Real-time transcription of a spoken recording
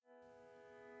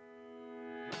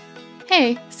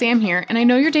Hey, Sam here, and I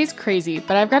know your day's crazy,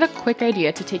 but I've got a quick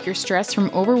idea to take your stress from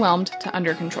overwhelmed to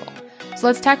under control. So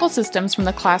let's tackle systems from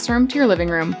the classroom to your living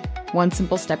room, one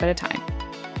simple step at a time.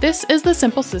 This is the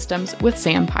Simple Systems with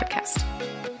Sam podcast.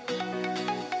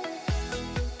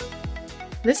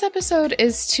 This episode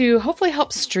is to hopefully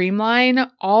help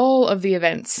streamline all of the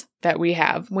events that we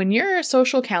have. When your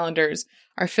social calendars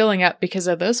are filling up because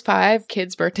of those 5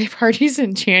 kids' birthday parties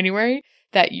in January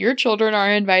that your children are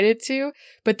invited to,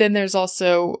 but then there's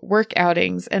also work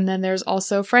outings, and then there's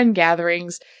also friend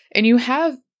gatherings, and you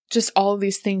have just all of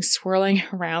these things swirling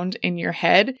around in your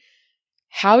head.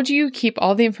 How do you keep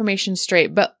all the information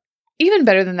straight? But even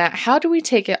better than that, how do we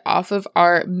take it off of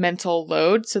our mental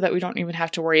load so that we don't even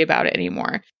have to worry about it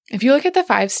anymore? If you look at the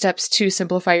 5 steps to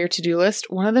simplify your to-do list,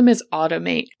 one of them is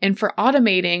automate. And for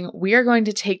automating, we are going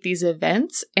to take these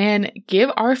events and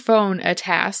give our phone a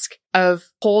task of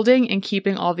holding and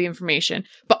keeping all the information,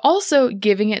 but also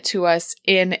giving it to us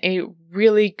in a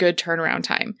really good turnaround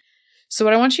time. So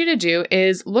what I want you to do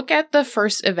is look at the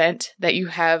first event that you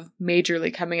have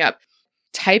majorly coming up.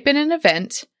 Type in an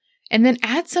event, and then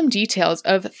add some details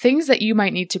of things that you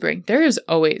might need to bring. There is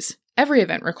always, every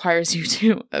event requires you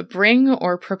to bring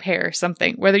or prepare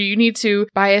something, whether you need to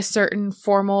buy a certain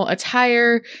formal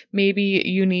attire, maybe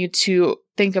you need to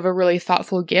think of a really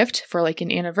thoughtful gift for like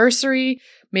an anniversary,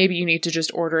 maybe you need to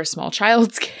just order a small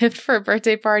child's gift for a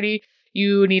birthday party,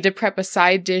 you need to prep a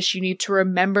side dish, you need to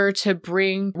remember to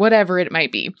bring whatever it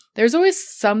might be. There's always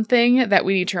something that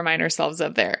we need to remind ourselves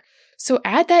of there. So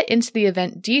add that into the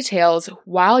event details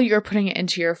while you're putting it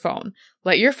into your phone.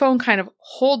 Let your phone kind of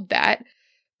hold that,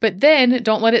 but then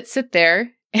don't let it sit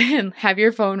there and have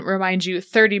your phone remind you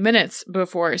 30 minutes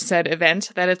before said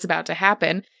event that it's about to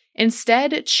happen.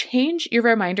 Instead, change your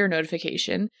reminder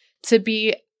notification to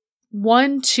be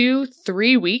 1, 2,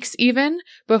 3 weeks even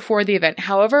before the event,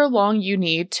 however long you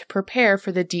need to prepare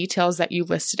for the details that you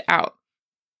listed out.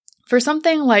 For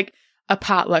something like a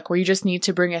potluck where you just need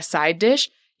to bring a side dish,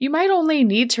 you might only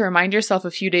need to remind yourself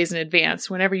a few days in advance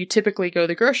whenever you typically go to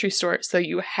the grocery store so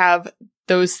you have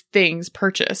those things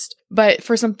purchased. But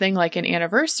for something like an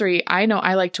anniversary, I know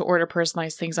I like to order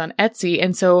personalized things on Etsy,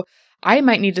 and so I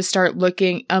might need to start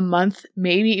looking a month,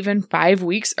 maybe even 5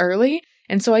 weeks early,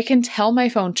 and so I can tell my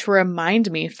phone to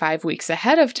remind me 5 weeks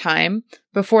ahead of time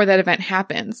before that event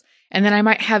happens. And then I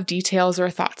might have details or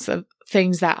thoughts of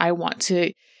things that I want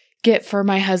to get for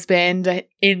my husband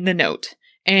in the note.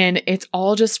 And it's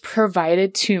all just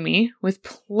provided to me with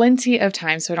plenty of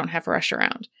time so I don't have to rush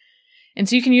around. And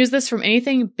so you can use this from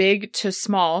anything big to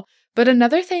small. But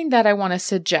another thing that I want to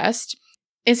suggest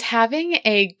is having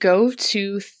a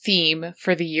go-to theme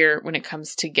for the year when it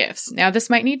comes to gifts. Now, this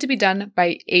might need to be done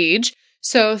by age.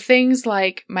 So things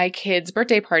like my kids'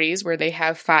 birthday parties, where they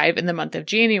have 5 in the month of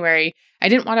January, I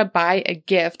didn't want to buy a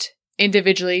gift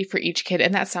individually for each kid.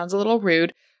 And that sounds a little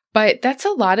rude. But that's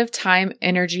a lot of time,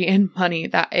 energy, and money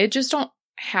that I just don't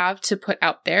have to put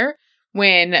out there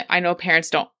when I know parents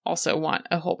don't also want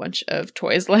a whole bunch of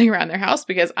toys laying around their house,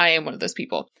 because I am one of those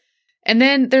people. And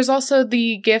then there's also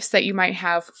the gifts that you might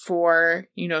have for,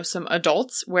 some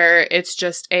adults where it's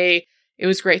just it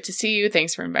was great to see you,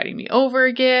 thanks for inviting me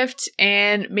over gift,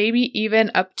 and maybe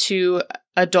even up to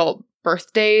adult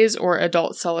birthdays or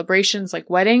adult celebrations like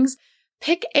weddings.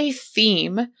 Pick a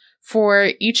theme for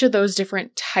each of those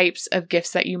different types of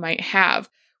gifts that you might have.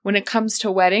 When it comes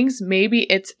to weddings, maybe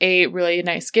it's a really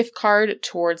nice gift card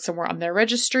towards somewhere on their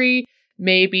registry.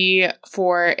 Maybe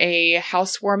for a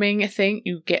housewarming thing,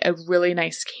 you get a really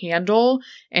nice candle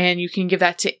and you can give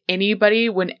that to anybody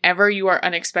whenever you are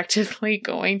unexpectedly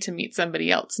going to meet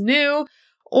somebody else new.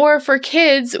 Or for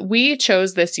kids, we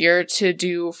chose this year to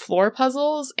do floor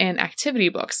puzzles and activity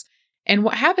books. And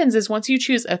what happens is once you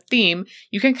choose a theme,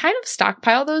 you can kind of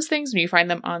stockpile those things when you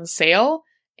find them on sale,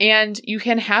 and you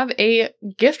can have a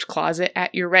gift closet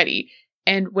at your ready.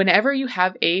 And whenever you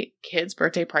have a kid's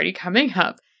birthday party coming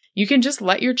up, you can just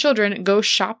let your children go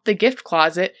shop the gift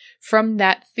closet from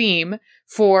that theme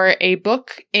for a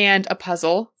book and a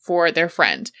puzzle for their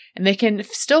friend. And they can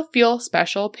still feel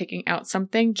special picking out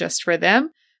something just for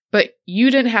them, but you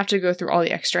didn't have to go through all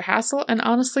the extra hassle and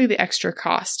honestly the extra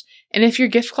cost. And if your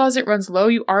gift closet runs low,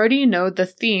 you already know the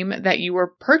theme that you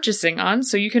were purchasing on,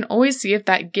 so you can always see if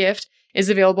that gift is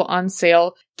available on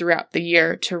sale throughout the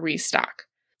year to restock.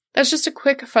 That's just a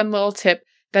quick, fun little tip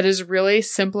that has really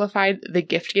simplified the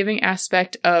gift giving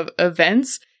aspect of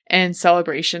events and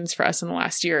celebrations for us in the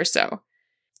last year or so.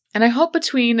 And I hope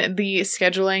between the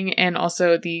scheduling and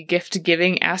also the gift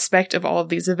giving aspect of all of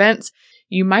these events,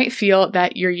 you might feel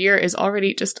that your year is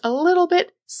already just a little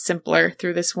bit simpler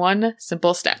through this one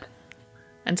simple step.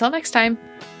 Until next time.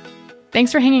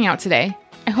 Thanks for hanging out today.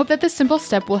 I I hope that this simple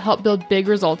step will help build big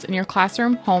results in your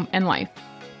classroom, home, and life.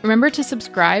 Remember to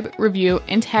subscribe, review,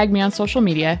 and tag me on social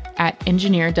media at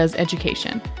Engineer Does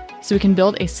Education so we can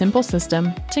build a simple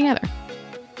system together.